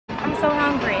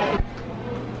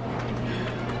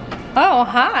Oh,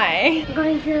 hi. I'm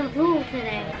going to the pool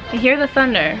today. I hear the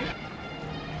thunder.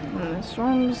 And the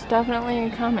storm's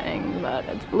definitely coming, but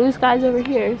it's blue skies over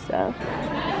here, so.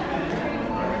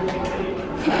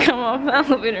 Come off the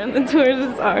elevator and the doors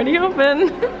is already open.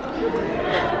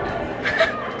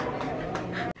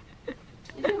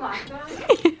 Did you lock them?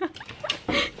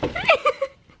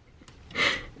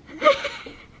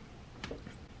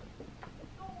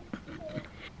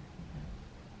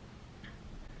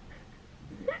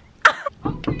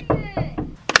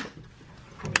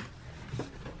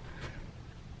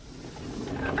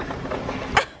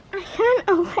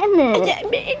 Open it. Did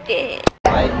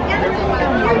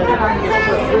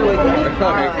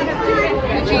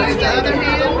you use the other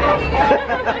hand?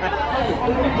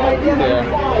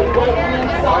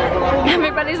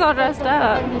 Everybody's all dressed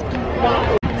up.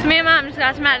 So me and Mom just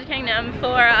got to Magic Kingdom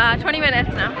for 20 minutes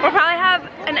now. We'll probably have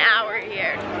an hour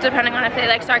here, depending on if they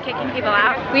like start kicking people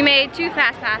out. We made 2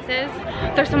 fast passes.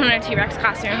 There's someone in a T-Rex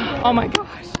costume. Oh my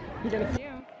gosh.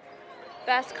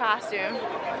 Best costume.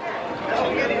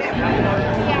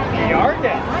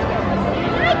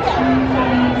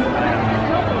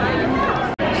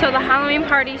 So the Halloween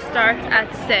party starts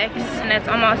at 6 and it's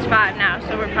almost 5 now,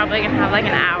 so we're probably gonna have like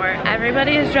an hour.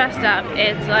 Everybody is dressed up.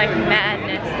 It's like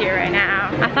madness here right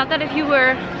now. I thought that if you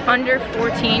were under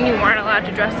 14, you weren't allowed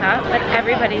to dress up, but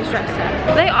everybody's dressed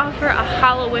up. They offer a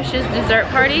Hallow-Wishes dessert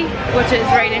party, which is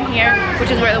right in here, which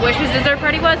is where the Wishes dessert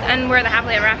party was and where the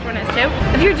Happily Ever After one is too.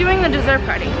 If you're doing the dessert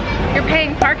party, you're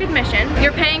paying park admission,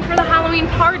 you're paying for the Halloween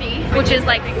party, which is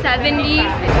like $70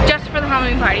 just for the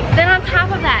Halloween party. Then on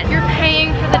top of that, you're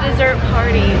paying for the dessert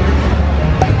party.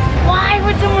 Why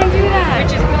would someone do that?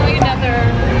 Which is probably another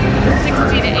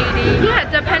 60 to 80. Yeah,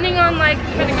 depending on like,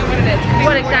 Depending on what it is.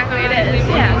 what exactly it is,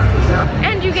 yeah.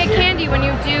 And you get candy when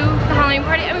you do the Halloween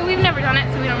party. I mean, we've never done it,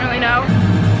 so we don't really know.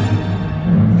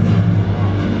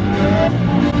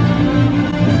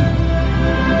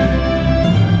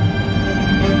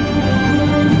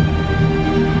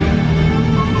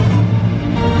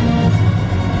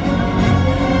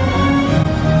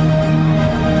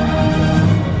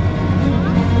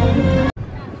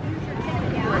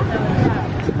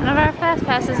 One of our fast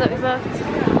passes that we booked.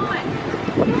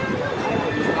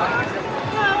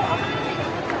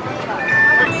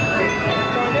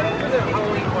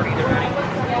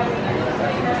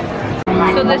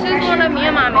 So this is one of me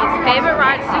and Mommy's favorite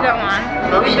rides to go on.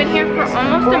 We've been here for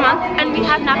almost a month and we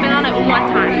have not been on it one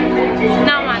time.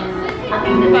 Not once.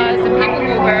 But the people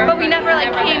mover. But we never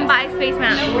like came by Space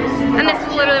Mountain. And this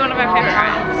is literally one of our favorite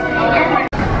rides.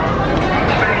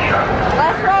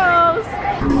 Let's Rose!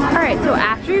 Alright, so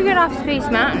after you get off Space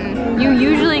Mountain, you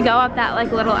usually go up that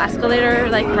like little escalator,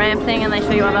 like ramp thing, and they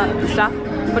show you all the stuff,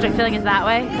 which I feel like is that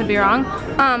way, could be wrong.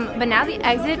 But now the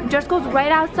exit just goes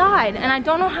right outside, and I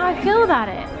don't know how I feel about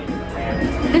it.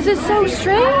 This is so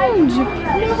strange. No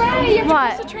way, you have to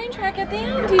What? cross the train track at the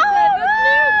end. He Oh,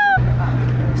 said,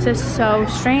 that's this is so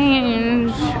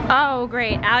strange. Oh,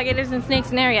 great. Alligators and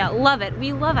snakes in area. Love it.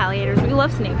 We love alligators. We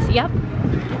love snakes. Yep.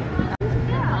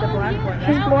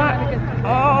 He's black.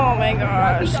 Oh my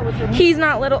gosh. He's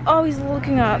not little. Oh, he's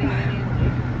looking up.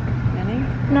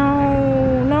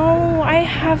 No, no. I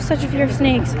have such a fear of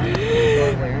snakes.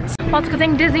 Well, it's a good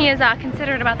thing Disney is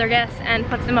considerate about their guests and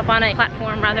puts them up on a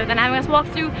platform rather than having us walk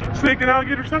through Snake and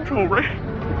Alligator Central, right?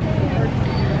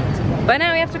 But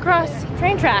now we have to cross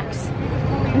train tracks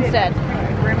instead.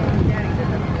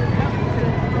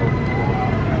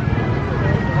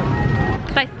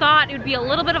 So I thought it would be a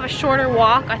little bit of a shorter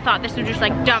walk. I thought this would just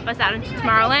like dump us out into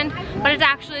Tomorrowland, but it's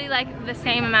actually like the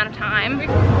same amount of time.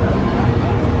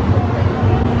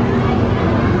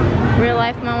 Real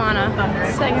life Moana.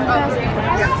 Second best.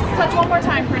 touch one more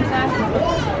time, princess.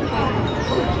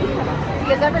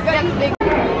 Because everybody's big.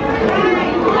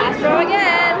 Last row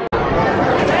again.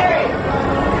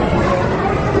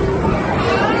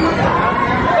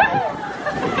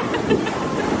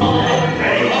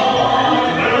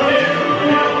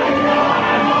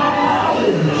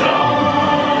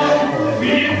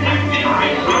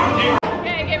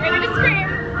 Okay, get ready to scream.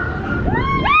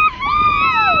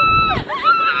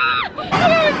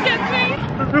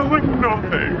 I feel like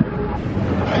nothing.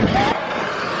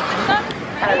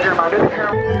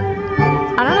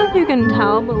 I don't know if you can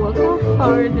tell, but look how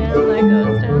far down that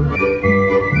goes down.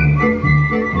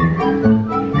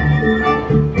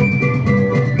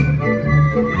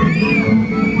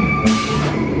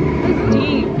 It's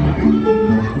deep.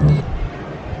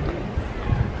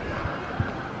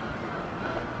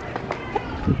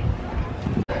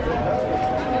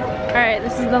 Alright,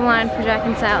 this is the line for Jack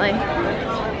and Sally.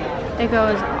 It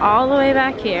goes all the way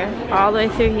back here, all the way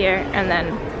through here, and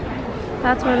then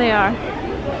that's where they are.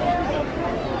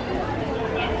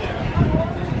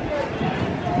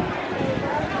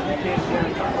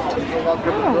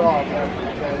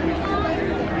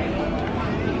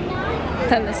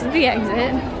 Then this is the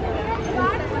exit.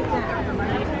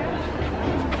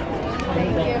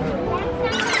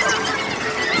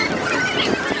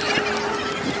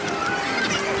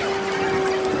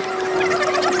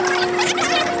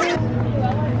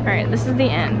 Alright, this is the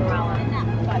end.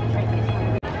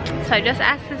 So I just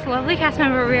asked this lovely cast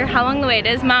member over here how long the wait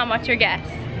is. Mom, what's your guess?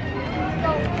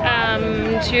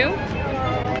 2?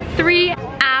 3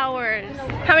 hours.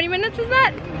 How many minutes is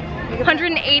that?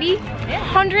 180?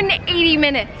 180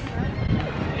 minutes.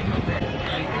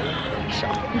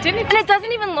 And it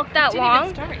doesn't even look that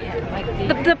long.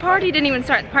 The party didn't even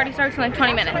start. The party starts in like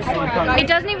 20 minutes. It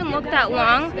doesn't even look that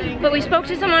long, but we spoke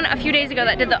to someone a few days ago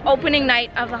that did the opening night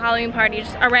of the Halloween party,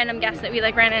 just a random guest that we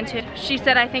like ran into. She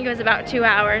said I think it was about 2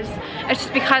 hours. It's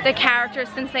just because the characters,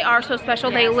 since they are so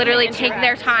special, they literally take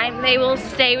their time. They will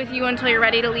stay with you until you're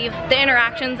ready to leave. The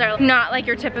interactions are not like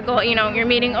your typical, you know, you're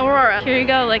meeting Aurora. Here you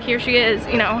go, like here she is,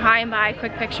 you know, hi and bye,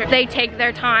 quick picture. They take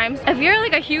their time. If you're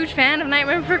like a huge fan of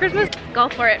Nightmare Before Christmas, go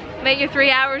for it. Wait your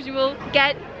 3 hours, you will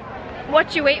get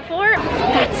what you wait for.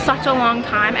 That's such a long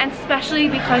time, and especially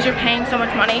because you're paying so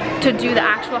much money to do the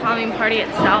actual Halloween party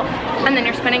itself, and then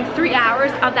you're spending 3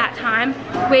 hours of that time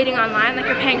waiting online, like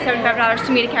you're paying $75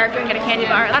 to meet a character and get a candy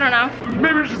bar. I don't know.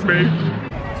 Maybe it's just me.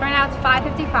 So right now it's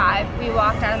 5:55. We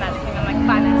walked out of Magic Kingdom like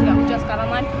 5 minutes ago. We just got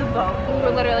online for the boat. We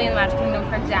were literally in the Magic Kingdom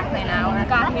for exactly an hour. I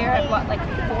got here at what, like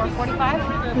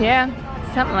 4:45? Yeah,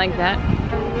 something like that.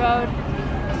 We rode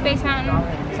Space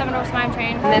Mountain, 7 Dwarfs Mine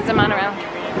Train. And there's a monorail.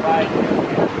 I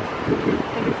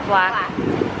think it's black.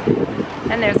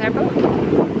 And there's our boat.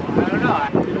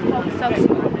 Oh, so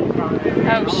smooth.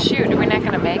 Oh shoot, are we not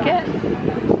gonna make it?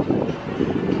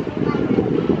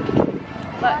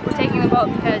 But we're taking the boat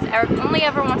because Eric only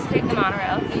ever wants to take the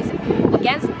monorail. He's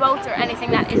against boats or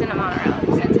anything that isn't a monorail,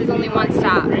 since there's only one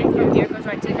stop from here, goes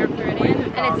right to Grand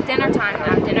Floridian. And it's dinner time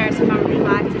now. Dinner is from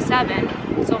 5 to 7,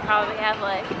 so we'll probably have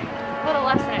like a little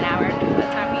less than an hour by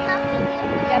the time we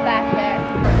get back there.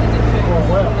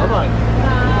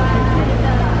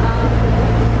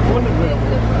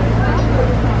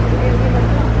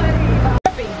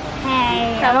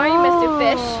 Hey. How are you, Mr.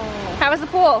 Fish? How was the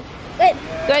pool? Good.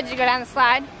 Good. Did you go down the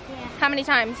slide? Yeah. How many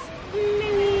times?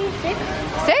 Maybe 6?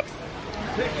 6?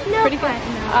 No, Pretty 5.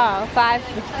 good. No. Oh, 5.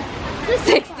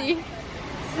 60.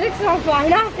 6 or 5,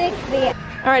 not 60.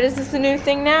 Alright, is this the new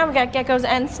thing now? We got geckos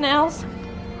and snails.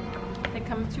 They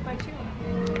come 2 by 2.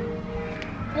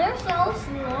 They're so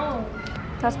slow.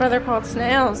 That's why they're called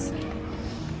snails.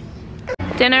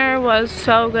 Dinner was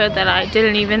so good that I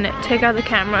didn't even take out the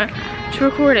camera to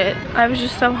record it. I was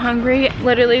just so hungry.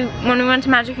 Literally, when we went to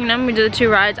Magic Kingdom, we did the 2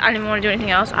 rides. I didn't even want to do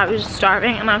anything else. I was just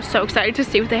starving, and I was so excited to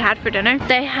see what they had for dinner.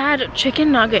 They had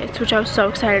chicken nuggets, which I was so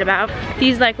excited about.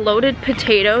 These like loaded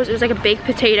potatoes. It was like a baked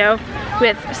potato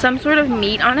with some sort of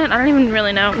meat on it. I don't even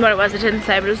really know what it was. It didn't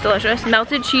say, but it was delicious.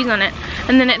 Melted cheese on it.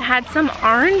 And then it had some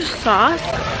orange sauce.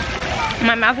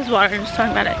 My mouth is watering just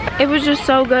talking about it. It was just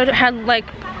so good. It had like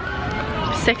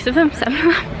 6 of them, 7 of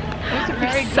them.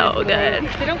 Very so good.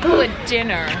 They don't call it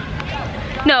dinner.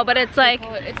 No, but it's like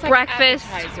It's like breakfast,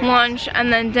 appetizers. lunch,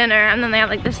 and then dinner, and then they have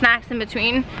like the snacks in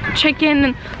between. Chicken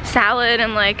and salad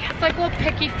and like, It's like little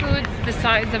picky foods the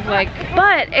size of like...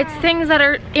 but it's things that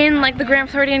are in like the Grand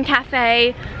Floridian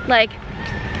cafe, like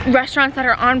restaurants that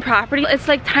are on property. It's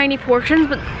like tiny portions,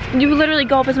 but you literally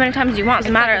go up as many times as you want. It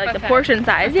doesn't matter, like a like the buffet. portion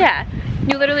size, yeah.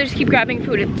 You literally just keep grabbing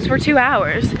food. It's for 2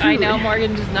 hours. I know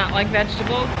Morgan does not like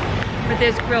vegetables, but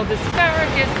there's grilled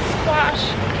asparagus,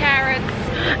 squash, carrots.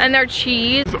 And their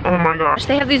cheese. Oh my gosh.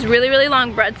 They have these really, really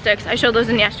long breadsticks. I showed those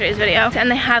in yesterday's video.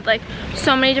 And they have like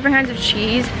so many different kinds of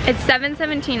cheese. It's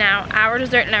 7:17 now. Our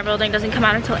dessert in our building doesn't come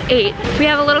out until 8. We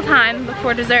have a little time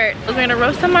before dessert. We're gonna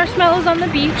roast some marshmallows on the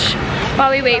beach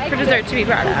while we wait for dessert to be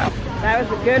brought out. That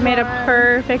was a good Made a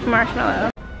perfect marshmallow.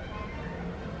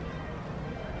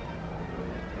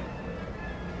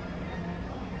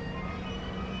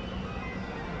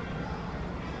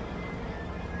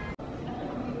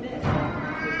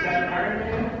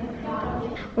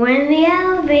 We're in the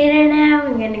elevator now.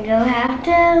 We're gonna go have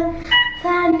to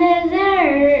find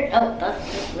dessert. Oh,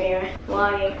 that's just me.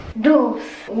 Why? Dos,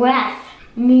 with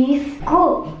mis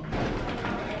go.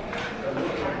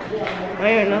 I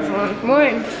don't know if I want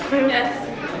one.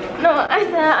 Yes. No, I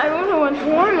said I want to want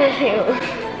one with you.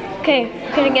 Okay,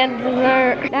 gonna get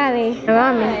dessert. Daddy,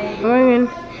 Mommy, Morgan,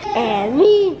 And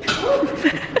me.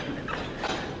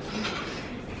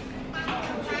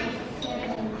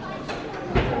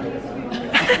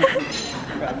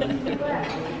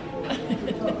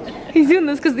 He's doing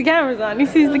this because the camera's on. He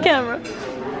sees the camera.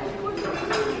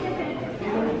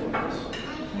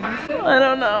 I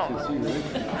don't know.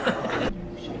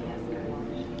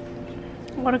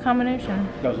 What a combination.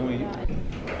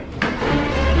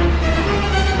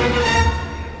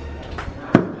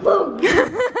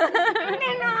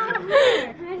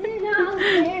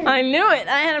 I knew it.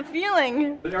 I had a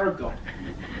feeling.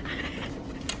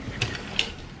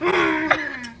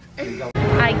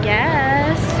 I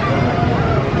guess.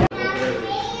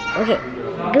 Okay,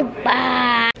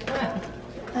 goodbye.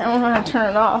 I don't know how to turn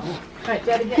it off.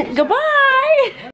 Goodbye.